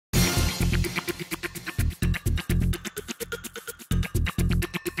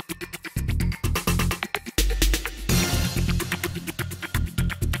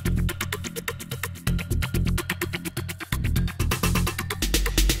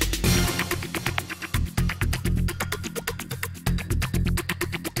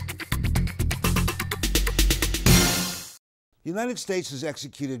The United States has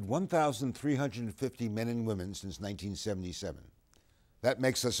executed 1,350 men and women since 1977. That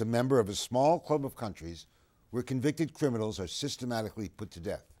makes us a member of a small club of countries where convicted criminals are systematically put to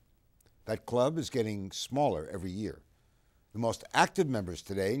death. That club is getting smaller every year. The most active members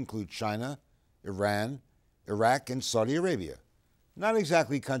today include China, Iran, Iraq, and Saudi Arabia. Not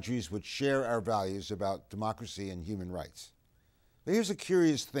exactly countries which share our values about democracy and human rights. But here's a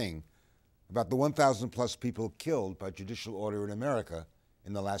curious thing about the 1,000 plus people killed by judicial order in America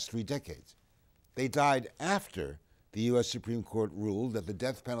in the last 3 decades. They died after the U.S. Supreme Court ruled that the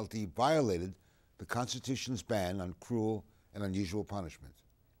death penalty violated the Constitution's ban on cruel and unusual punishment.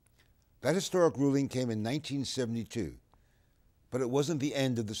 That historic ruling came in 1972, but it wasn't the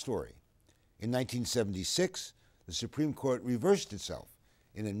end of the story. In 1976, the Supreme Court reversed itself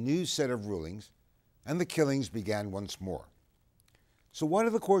in a new set of rulings, and the killings began once more. So why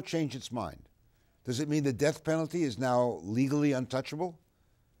did the court change its mind? Does it mean the death penalty is now legally untouchable?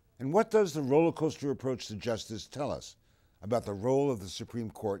 And what does the roller coaster approach to justice tell us about the role of the Supreme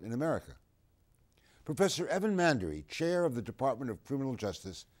Court in America? Professor Evan Mandery, chair of the Department of Criminal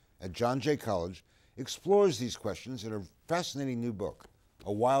Justice at John Jay College, explores these questions in a fascinating new book,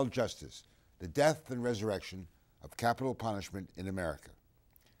 A Wild Justice: The Death and Resurrection of Capital Punishment in America.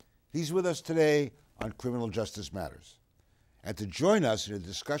 He's with us today on Criminal Justice Matters. And to join us in a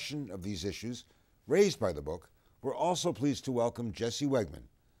discussion of these issues raised by the book, we're also pleased to welcome Jess WEgman,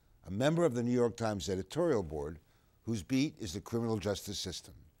 a member of the New York Times editorial board whose beat is the criminal justice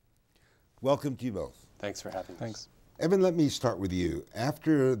system. Welcome to you both. Thanks for having us. Thanks. Evan, let me start with you.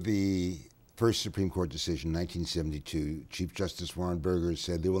 After the first Supreme Court decision in 1972, Chief Justice Warren Burger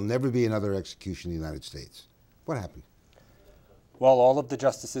said there will never be another execution in the United States. What happened? Well, all of the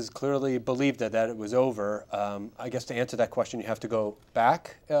justices clearly believed that it was over. I guess to answer that question, you have to go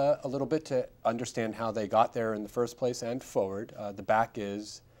back a little bit to understand how they got there in the first place and forward. The back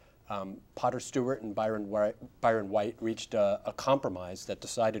is Potter Stewart and Byron White reached a compromise that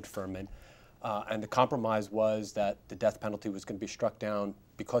decided Furman. And the compromise was that the death penalty was going to be struck down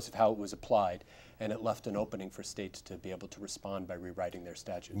because of how it was applied, and it left an opening for states to be able to respond by rewriting their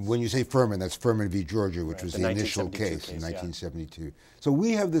statutes. When you say Furman, that's Furman v. Georgia, which Right, was the the initial case in 1972. So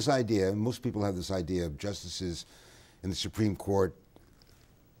we have this idea, and most people have this idea of justices in the Supreme Court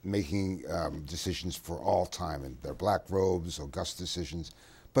making decisions for all time, and their black robes, august decisions.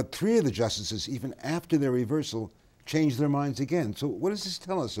 But 3 of the justices, even after their reversal, changed their minds again. So what does this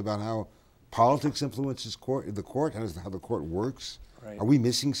tell us about how politics influences the court, how the court works? Right. Are we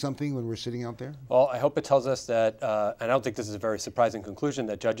missing something when we're sitting out there? Well, I hope it tells us that, and I don't think this is a very surprising conclusion,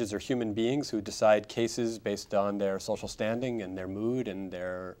 that judges are human beings who decide cases based on their social standing and their mood and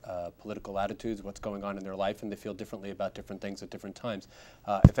their political attitudes, what's going on in their life, and they feel differently about different things at different times.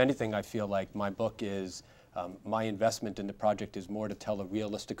 If anything, I feel like my book is, my investment in the project is more to tell a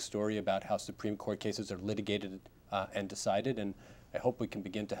realistic story about how Supreme Court cases are litigated and decided, and I hope we can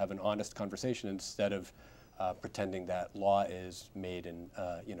begin to have an honest conversation instead of pretending that law is made and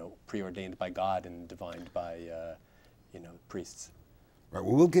preordained by God and divined by priests. Right.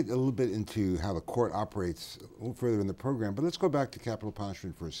 Well, we'll get a little bit into how the court operates a little further in the program, but let's go back to capital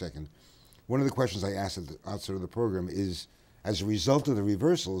punishment for a second. One of the questions I asked at the outset of the program is, as a result of the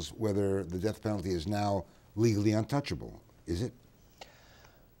reversals, whether the death penalty is now legally untouchable. Is it?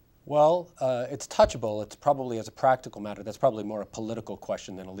 Well, it's touchable. It's probably, as a practical matter, that's probably more a political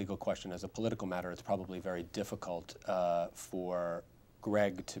question than a legal question. As a political matter, it's probably very difficult for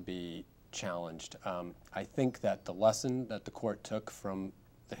Greg to be challenged. I think that the lesson that the court took from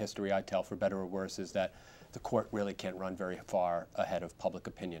the history I tell, for better or worse, is that the court really can't run very far ahead of public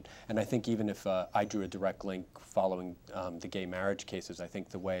opinion. And I think even if I drew a direct link following the gay marriage cases, I think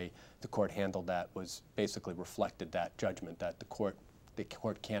the way the court handled that was basically reflected that judgment that the court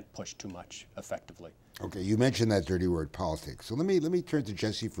can't push too much effectively. Okay, you mentioned that dirty word, politics. So let me turn to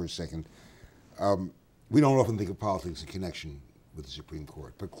Jesse for a second. We don't often think of politics in connection with the Supreme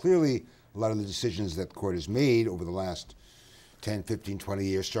Court, but clearly a lot of the decisions that the court has made over the last 10, 15, 20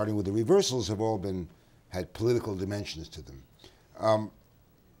 years, starting with the reversals, have all had political dimensions to them.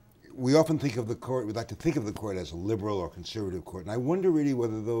 We often think of the court, we like to think of the court as a liberal or conservative court, and I wonder really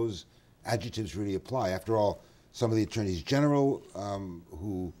whether those adjectives really apply. After all, some of the attorneys general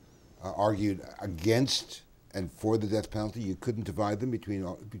who argued against and for the death penalty, you couldn't divide them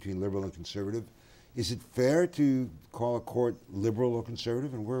between liberal and conservative. Is it fair to call a court liberal or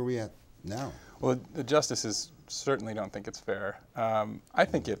conservative, and where are we at now? Well, the justices certainly don't think it's fair. I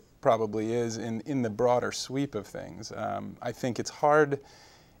think it probably is in the broader sweep of things. I think it's hard.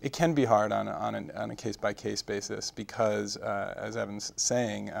 It can be hard on a case-by-case basis because, as Evan's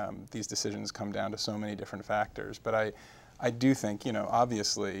saying, these decisions come down to so many different factors. But I do think,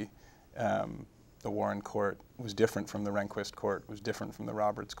 obviously, the Warren Court was different from the Rehnquist Court, was different from the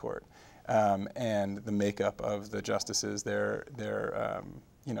Roberts Court, and the makeup of the justices, the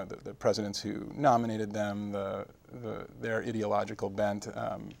presidents who nominated them, their ideological bent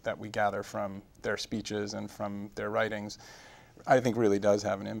that we gather from their speeches and from their writings, I think really does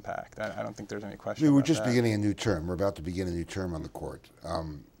have an impact. I don't think there's any question about that. We're just beginning a new term. We're about to begin a new term on the court.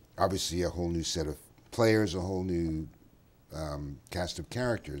 Obviously, a whole new set of players, a whole new cast of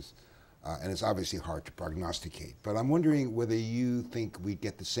characters, and it's obviously hard to prognosticate. But I'm wondering whether you think we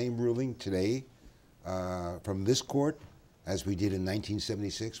get the same ruling today from this court as we did in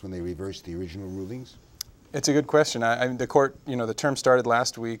 1976 when they reversed the original rulings? It's a good question. The court, the term started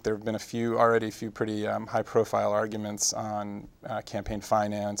last week. There have been already a few pretty high-profile arguments on campaign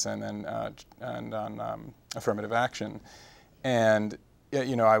finance and on affirmative action. And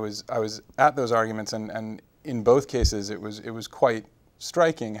I was at those arguments, and in both cases, it was quite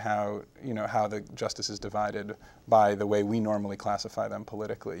striking how the justices divided by the way we normally classify them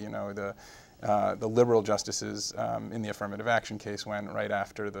politically. The liberal justices in the affirmative action case went right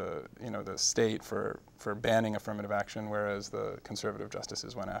after the state for banning affirmative action, whereas the conservative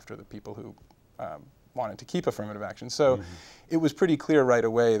justices went after the people who wanted to keep affirmative action. So it was pretty clear right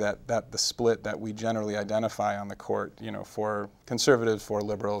away that the split that we generally identify on the court, for conservatives, for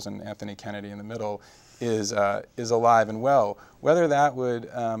liberals, and Anthony Kennedy in the middle, is alive and well. Whether that would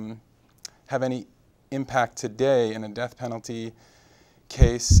have any impact today in a death penalty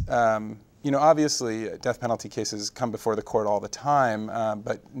case, obviously death penalty cases come before the court all the time,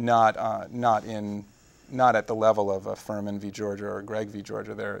 but not at the level of a Furman v. Georgia or Gregg v.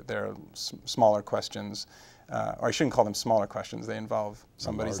 Georgia. They're smaller questions, or I shouldn't call them smaller questions. They involve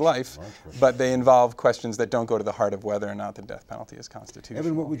somebody's life, but they involve questions that don't go to the heart of whether or not the death penalty is constitutional.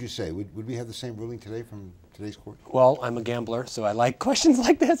 Evan, what would you say? Would we have the same ruling today from today's court? Well, I'm a gambler, so I like questions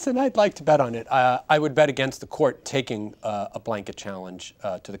like this, and I'd like to bet on it. I would bet against the court taking a blanket challenge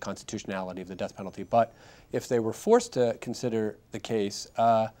to the constitutionality of the death penalty. But if they were forced to consider the case,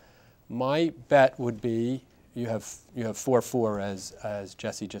 my bet would be, you have 4-4 as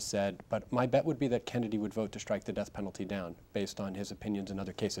Jesse just said, but my bet would be that Kennedy would vote to strike the death penalty down based on his opinions in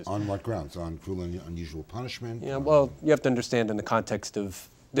other cases. On what grounds? On cruel and unusual punishment? Yeah, well, you have to understand in the context of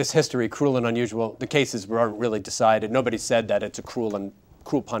this history, cruel and unusual, the cases weren't really decided. Nobody said that it's a cruel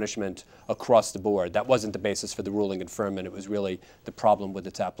punishment across the board. That wasn't the basis for the ruling in Furman. It was really the problem with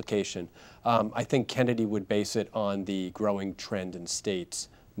its application. I think Kennedy would base it on the growing trend in states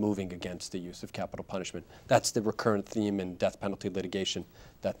moving against the use of capital punishment. That's the recurrent theme in death penalty litigation,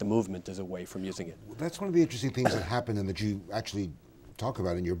 that the movement is away from using it. That's one of the interesting things that happened and that you actually talk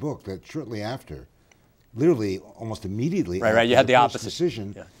about in your book, that shortly after, literally almost immediately after you had the opposite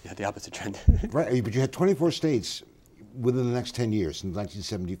decision. Yeah, you had the opposite trend. Right, but you had 24 states within the next 10 years, since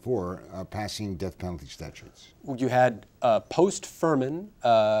 1974, passing death penalty statutes. You had post-Furman,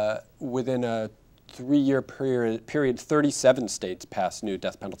 within a 3-year period, 37 states passed new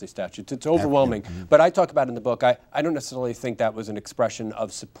death penalty statutes. It's overwhelming. But I talk about in the book, I don't necessarily think that was an expression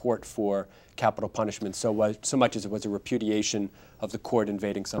of support for capital punishment so much as it was a repudiation of the court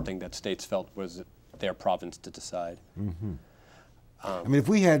invading something that states felt was their province to decide. I mean, if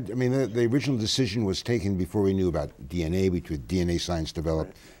we had, the original decision was taken before we knew about DNA, before DNA science developed.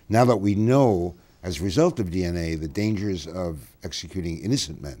 Right. Now that we know, as a result of DNA, the dangers of executing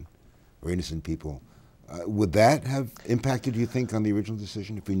innocent men or innocent people, would that have impacted, you think, on the original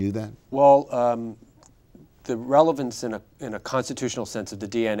decision if we knew that? Well, the relevance in a constitutional sense of the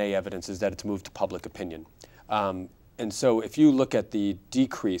DNA evidence is that it's moved to public opinion. And so if you look at the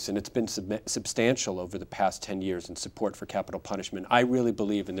decrease, and it's been substantial over the past 10 years in support for capital punishment, I really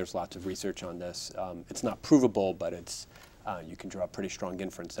believe, and there's lots of research on this, it's not provable, but it's you can draw a pretty strong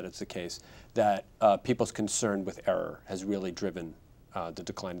inference that it's the case, that people's concern with error has really driven the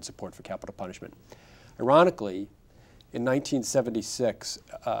decline in support for capital punishment. Ironically, in 1976,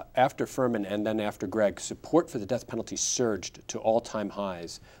 after Furman and then after Gregg, support for the death penalty surged to all-time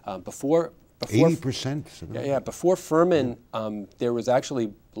highs. Before 80%? Yeah, before Furman, there was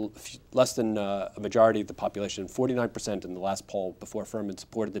actually less than a majority of the population, 49% in the last poll before Furman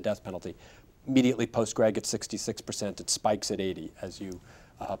supported the death penalty. Immediately post-Gregg at 66%, it spikes at 80, as you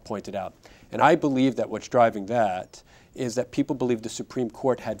pointed out. And I believe that what's driving that is that people believe the Supreme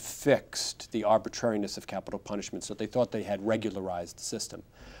Court had fixed the arbitrariness of capital punishment, so they thought they had regularized the system.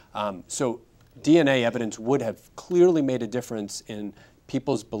 So DNA evidence would have clearly made a difference in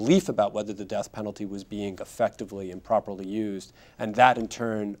people's belief about whether the death penalty was being effectively and properly used, and that in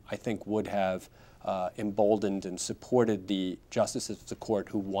turn, I think, would have emboldened and supported the justices of the court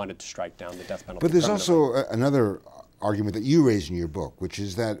who wanted to strike down the death penalty. But there's also another argument that you raise in your book, which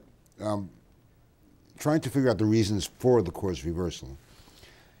is that trying to figure out the reasons for the court's reversal.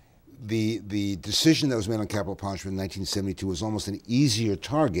 The decision that was made on capital punishment in 1972 was almost an easier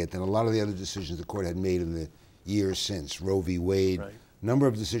target than a lot of the other decisions the court had made in the years since. Roe v. Wade, Right. number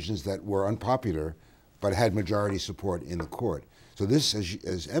of decisions that were unpopular but had majority support in the court. So this,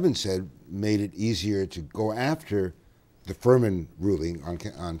 as Evan said, made it easier to go after the Furman ruling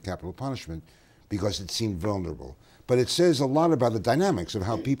on capital punishment because it seemed vulnerable. But it says a lot about the dynamics of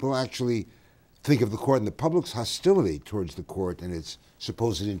how people actually think of the court and the public's hostility towards the court and its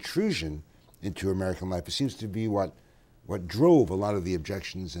supposed intrusion into American life. It seems to be what drove a lot of the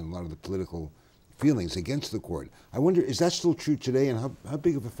objections and a lot of the political feelings against the court. I wonder, is that still true today, and how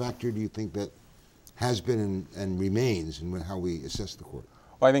big of a factor do you think that has been and remains in how we assess the court?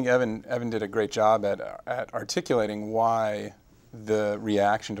 Well, I think Evan did a great job at articulating why the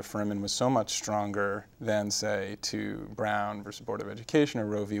reaction to Furman was so much stronger than, say, to Brown versus Board of Education or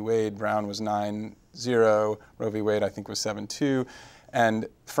Roe v. Wade. Brown was 9-0, Roe v. Wade I think was 7-2, and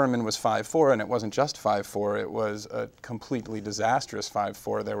Furman was 5-4, and it wasn't just 5-4, it was a completely disastrous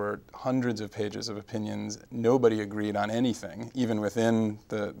 5-4. There were hundreds of pages of opinions. Nobody agreed on anything, even within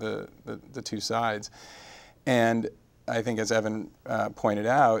the two sides. And I think, as Evan pointed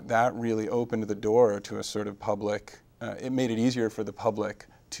out, that really opened the door to a sort of public, it made it easier for the public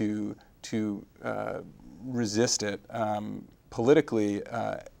to resist it politically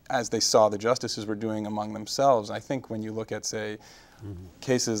as they saw the justices were doing among themselves. I think when you look at, say,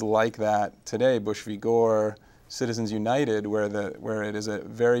 cases like that today, Bush v. Gore, Citizens United, where it is a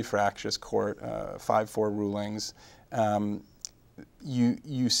very fractious court, 5-4 rulings,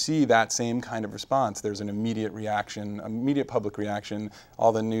 you see that same kind of response. There's an immediate reaction, immediate public reaction.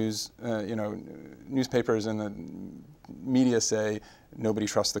 All the newspapers and the media say nobody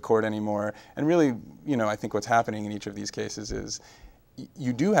trusts the court anymore. And really, I think what's happening in each of these cases is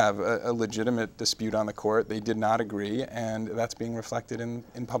you do have a legitimate dispute on the court. They did not agree, and that's being reflected in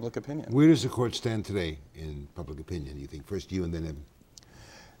public opinion. Where does the court stand today in public opinion, do you think? First you and then Evan.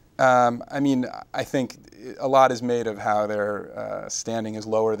 I mean, I think a lot is made of how their standing is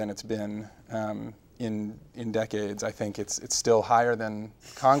lower than it's been in decades. I think it's still higher than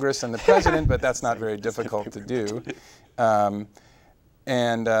Congress and the president, but that's not very difficult to do.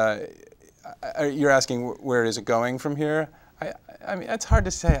 You're asking where is it going from here? I mean, it's hard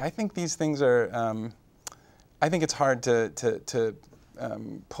to say. I think these things are. I think it's hard to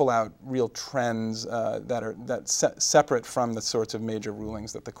pull out real trends separate from the sorts of major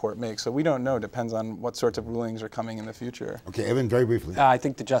rulings that the court makes. So we don't know. Depends on what sorts of rulings are coming in the future. Okay, Evan, very briefly. I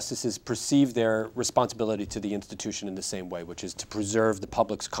think the justices perceive their responsibility to the institution in the same way, which is to preserve the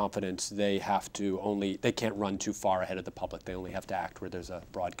public's confidence. They can't run too far ahead of the public. They only have to act where there's a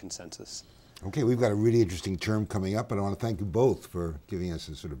broad consensus. Okay, we've got a really interesting term coming up, and I want to thank you both for giving us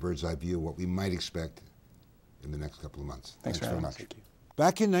a sort of bird's eye view of what we might expect in the next couple of months. Thanks very much. Thank you.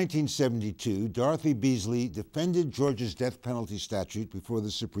 Back in 1972, Dorothy Beasely defended Georgia's death penalty statute before the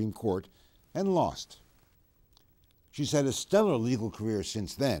Supreme Court and lost. She's had a stellar legal career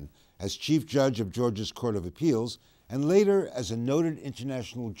since then as Chief Judge of Georgia's Court of Appeals and later as a noted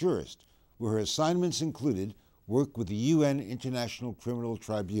international jurist, where her assignments included work with the UN International Criminal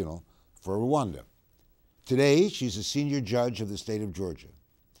Tribunal for Rwanda. Today, she's a senior judge of the state of Georgia.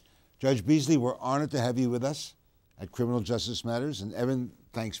 Judge Beasely, we're honored to have you with us at Criminal Justice Matters, and Evan,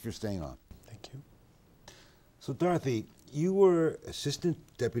 thanks for staying on. Thank you. So Dorothy, you were Assistant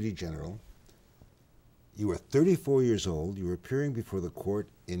Deputy General. You were 34 years old. You were appearing before the court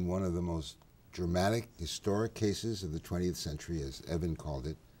in one of the most dramatic, historic cases of the 20th century, as Evan called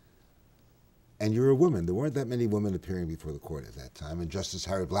it. And you're a woman. There weren't that many women appearing before the court at that time, and Justice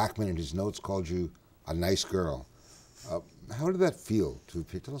Harry Blackmun in his notes called you a nice girl. How did that feel to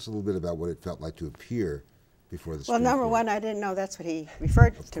appear? Tell us a little bit about what it felt like to appear before the Supreme Well, number Court. one, I didn't know that's what he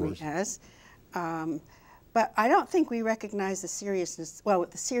referred to me as. But I don't think we recognize the seriousness, well,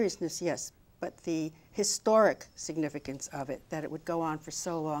 the seriousness, yes, but the historic significance of it, that it would go on for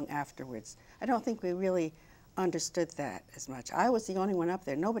so long afterwards. I don't think we really understood that as much. I was the only one up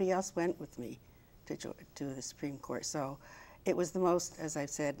there. Nobody else went with me to the Supreme Court. So it was the most, as I've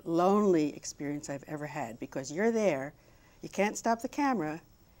said, lonely experience I've ever had, because you're there, you can't stop the camera,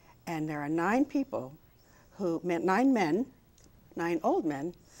 and there are 9 people nine old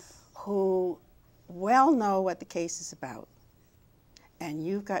men, who well know what the case is about, and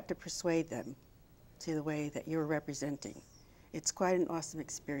you've got to persuade them to the way that you're representing. It's quite an awesome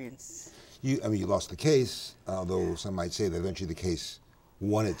experience. You lost the case, although some might say that eventually the case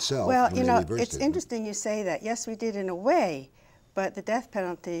won itself. Well, when they reversed it's it. interesting you say that. Yes, we did in a way, But the death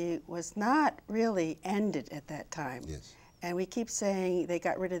penalty was not really ended at that time. Yes. And we keep saying they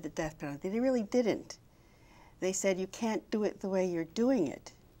got rid of the death penalty. They really didn't. They said you can't do it the way you're doing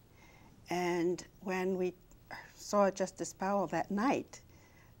it. And when we saw Justice Powell that night,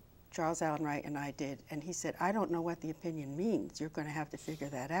 Charles Allen Wright and I did, and he said, I don't know what the opinion means. You're going to have to figure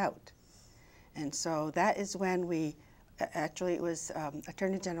that out. And so that is when we, actually it was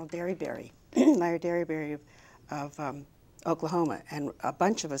Attorney General Derryberry, Larry Derryberry of Oklahoma, and a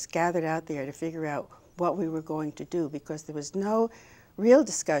bunch of us gathered out there to figure out what we were going to do, because there was no real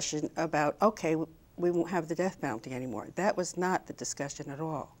discussion about, okay, we won't have the death penalty anymore. That was not the discussion at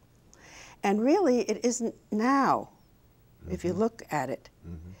all. And really, it isn't now, if you look at it,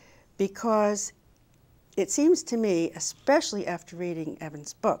 because it seems to me, especially after reading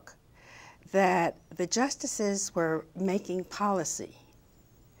Evan's book, that the justices were making policy.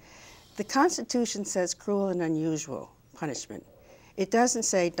 The Constitution says cruel and unusual punishment. It doesn't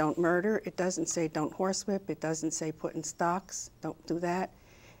say don't murder, it doesn't say don't horsewhip, it doesn't say put in stocks, don't do that.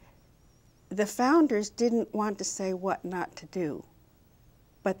 The founders didn't want to say what not to do,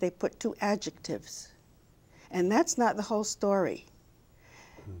 but they put two adjectives. And that's not the whole story.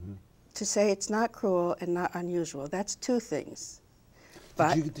 To say it's not cruel and not unusual, that's two things.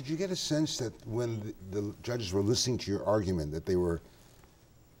 But Did you get a sense that when the judges were listening to your argument that they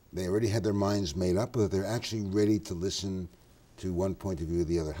already had their minds made up, or that they're actually ready to listen to one point of view or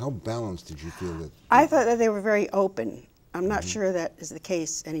the other? How balanced did you feel that? I thought that they were very open. I'm not sure that is the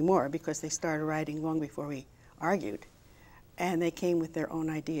case anymore, because they started writing long before we argued. And they came with their own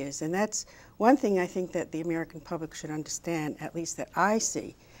ideas. And that's one thing I think that the American public should understand, at least that I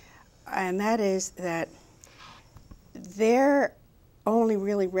see, and that is that they're only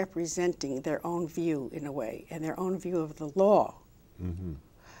really representing their own view in a way, and their own view of the law.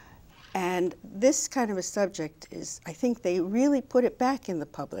 And this kind of a subject is, I think they really put it back in the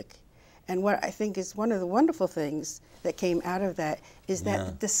public. And what I think is one of the wonderful things that came out of that is that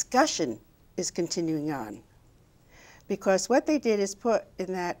the discussion is continuing on. Because what they did is put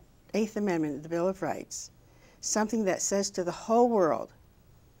in that 8th Amendment, the Bill of Rights, something that says to the whole world,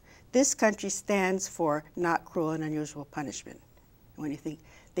 this country stands for not cruel and unusual punishment. And when you think,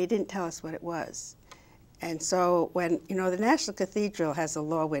 they didn't tell us what it was. And so when, you know, the National Cathedral has a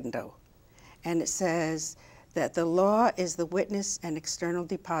law window, and it says that the law is the witness and external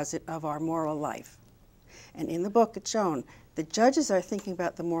deposit of our moral life. And in the book it's shown, the judges are thinking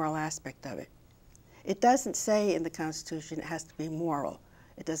about the moral aspect of it. It doesn't say in the Constitution it has to be moral.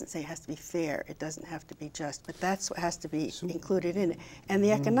 It doesn't say it has to be fair. It doesn't have to be just. But that's what has to be included in it. And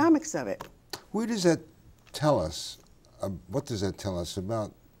the economics of it. Where does that tell us, what does that tell us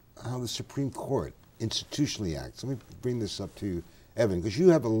about how the Supreme Court institutionally acts? Let me bring this up to Evan, because you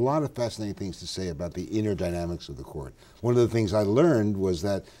have a lot of fascinating things to say about the inner dynamics of the court. One of the things I learned was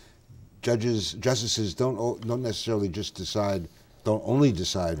that justices don't necessarily just decide, don't only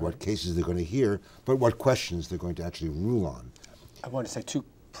decide what cases they're going to hear, but what questions they're going to actually rule on. I want to say two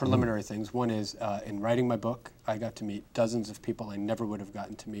preliminary things. One is, in writing my book, I got to meet dozens of people I never would have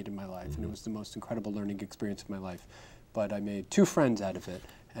gotten to meet in my life, and it was the most incredible learning experience of my life. But I made two friends out of it,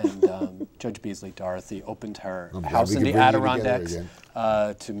 and Judge Beasely, Dorothy, opened her house in the Adirondacks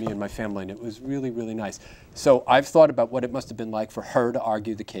to me and my family, and it was really, really nice. So I've thought about what it must have been like for her to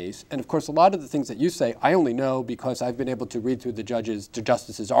argue the case, and of course a lot of the things that you say I only know because I've been able to read through the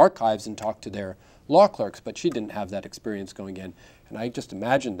justices' archives and talk to their law clerks, but she didn't have that experience going in. And I just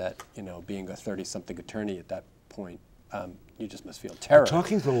imagine that, you know, being a 30-something attorney at that point, you just must feel terror.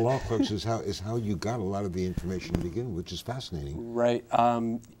 Talking to the law clerks is how you got a lot of the information to begin with, which is fascinating. Right.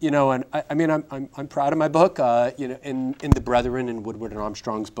 You know, and I mean, I'm proud of my book. You know, in the Brethren and Woodward and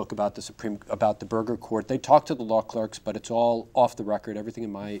Armstrong's book about the Burger Court, they talk to the law clerks, but it's all off the record. Everything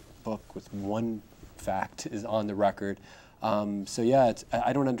in my book, with one fact, is on the record. So yeah,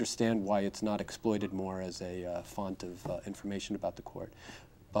 I don't understand why it's not exploited more as a font of information about the court.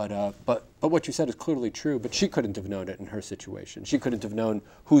 But what you said is clearly true, but she couldn't have known it in her situation. She couldn't have known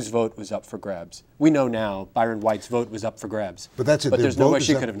whose vote was up for grabs. We know now Byron White's vote was up for grabs. But that's it. But there's no way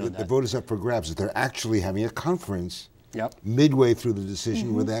she could have known that. The vote is up for grabs. That they're actually having a conference Yep. midway through the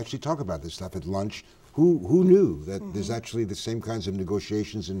decision where they actually talk about this stuff at lunch. Who knew that there's actually the same kinds of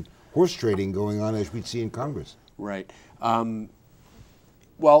negotiations and horse trading going on as we'd see in Congress? Right.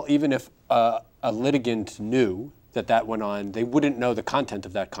 Well, even if a litigant knew that went on, they wouldn't know the content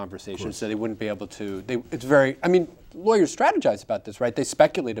of that conversation, so they wouldn't be able to. It's very. I mean, lawyers strategize about this, right? They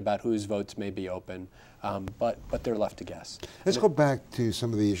speculate about whose votes may be open, but they're left to guess. Let's go back to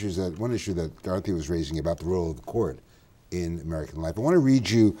some of the issues one issue that Dorothy was raising about the role of the court in American life. I want to read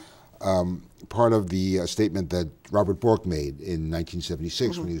you part of the statement that Robert Bork made in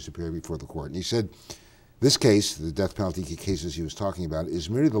 1976 when he was appearing before the court. And he said, this case, the death penalty cases he was talking about, is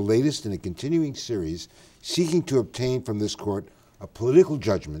merely the latest in a continuing series seeking to obtain from this court a political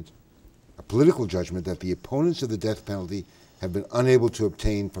judgment that the opponents of the death penalty have been unable to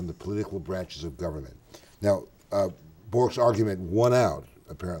obtain from the political branches of government. Now, Bork's argument won out,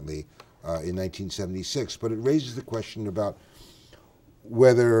 apparently, in 1976, but it raises the question about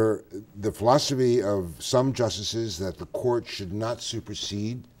whether the philosophy of some justices that the court should not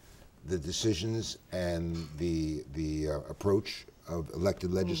supersede the decisions and the approach of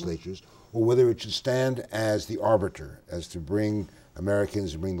elected legislatures, or whether it should stand as the arbiter, as to bring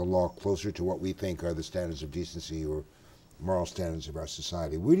Americans and bring the law closer to what we think are the standards of decency or moral standards of our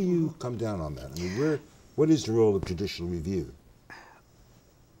society. Where do you come down on that? I mean, what is the role of judicial review?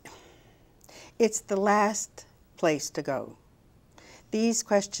 It's the last place to go. These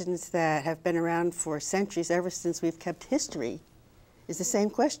questions that have been around for centuries, ever since we've kept history, is the same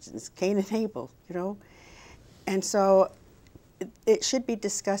questions, Cain and Abel, you know? And so it should be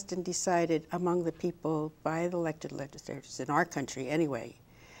discussed and decided among the people by the elected legislators, in our country anyway,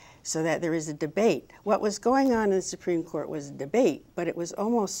 so that there is a debate. What was going on in the Supreme Court was a debate, but it was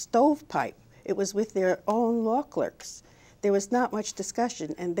almost stovepipe. It was with their own law clerks. There was not much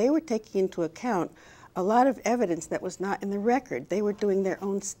discussion, and they were taking into account a lot of evidence that was not in the record. They were doing their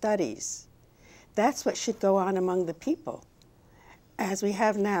own studies. That's what should go on among the people. As we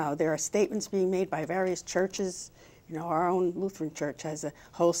have now, there are statements being made by various churches. You know, our own Lutheran church has a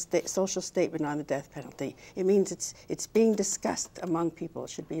whole social statement on the death penalty. It means it's being discussed among people. It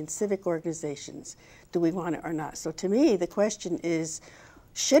should be in civic organizations. Do we want it or not? So to me, the question is,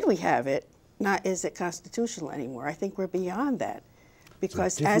 should we have it? Not is it constitutional anymore. I think we're beyond that.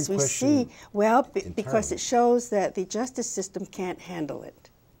 Because as we see, well, because it shows that the justice system can't handle it.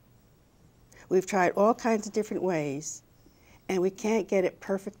 We've tried all kinds of different ways, and we can't get it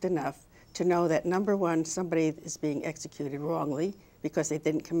perfect enough to know that, number one, somebody is being executed wrongly because they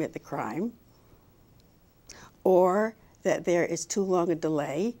didn't commit the crime, or that there is too long a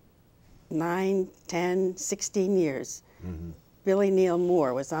delay, 9, 10, 16 years. Billy Neal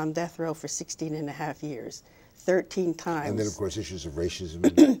Moore was on death row for 16 and a half years. 13 times. And then, of course, issues of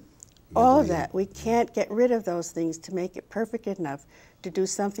racism. All of that. We can't get rid of those things to make it perfect enough to do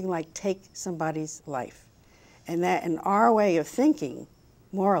something like take somebody's life. And that, in our way of thinking,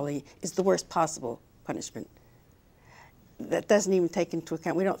 morally, is the worst possible punishment. That doesn't even take into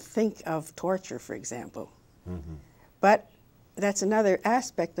account, we don't think of torture, for example. But that's another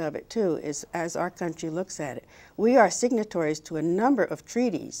aspect of it, too, is as our country looks at it. We are signatories to a number of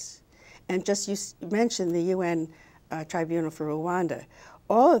treaties. And just you mentioned the UN Tribunal for Rwanda.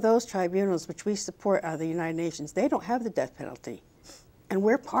 All of those tribunals which we support are the United Nations. They don't have the death penalty. And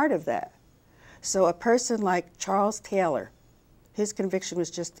we're part of that. So a person like Charles Taylor, his conviction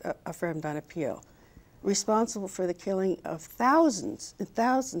was just affirmed on appeal, responsible for the killing of thousands and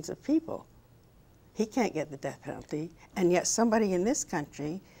thousands of people. He can't get the death penalty. And yet somebody in this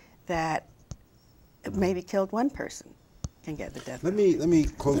country that maybe killed one person can get the death penalty. Let me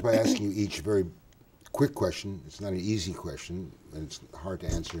close by asking you each a very quick question. It's not an easy question, and it's hard to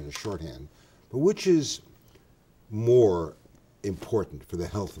answer in a shorthand. But which is more important for the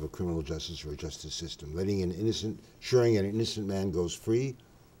health of a criminal justice or a justice system? Ensuring an innocent man goes free,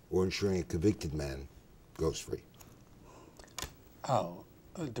 or ensuring a convicted man goes free? Oh,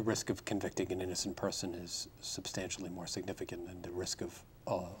 the risk of convicting an innocent person is substantially more significant than the risk of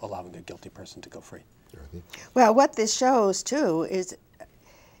allowing a guilty person to go free. Dorothy? Well, what this shows, too,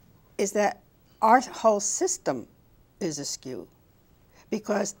 is that our whole system is askew,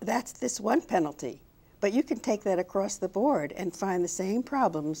 because that's this one penalty. But you can take that across the board and find the same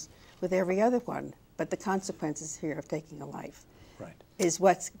problems with every other one. But the consequences here of taking a life is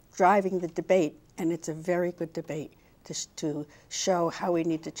what's driving the debate, and it's a very good debate to show how we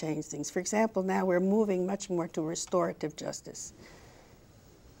need to change things. For example, now we're moving much more to restorative justice.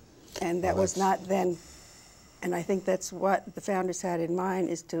 And that was not then, and I think that's what the founders had in mind,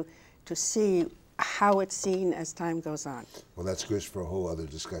 is to see how it's seen as time goes on. Well, that's good for a whole other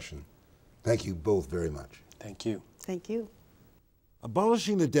discussion. Thank you both very much. Thank you. Thank you.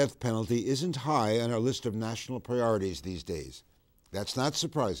 Abolishing the death penalty isn't high on our list of national priorities these days. That's not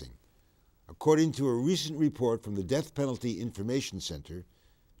surprising. According to a recent report from the Death Penalty Information Center,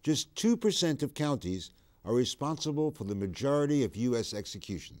 just 2% of counties are responsible for the majority of U.S.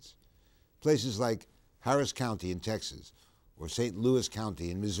 executions. Places like Harris County in Texas or St. Louis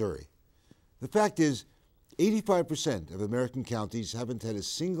County in Missouri. The fact is, 85% of American counties haven't had a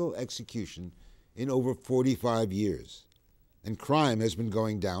single execution in over 45 years. and crime has been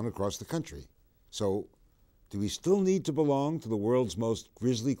going down across the country. So, do we still need to belong to the world's most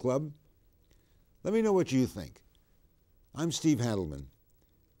grisly club? Let me know what you think. I'm Steve Handelman.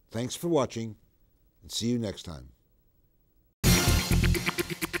 Thanks for watching, and see you next time.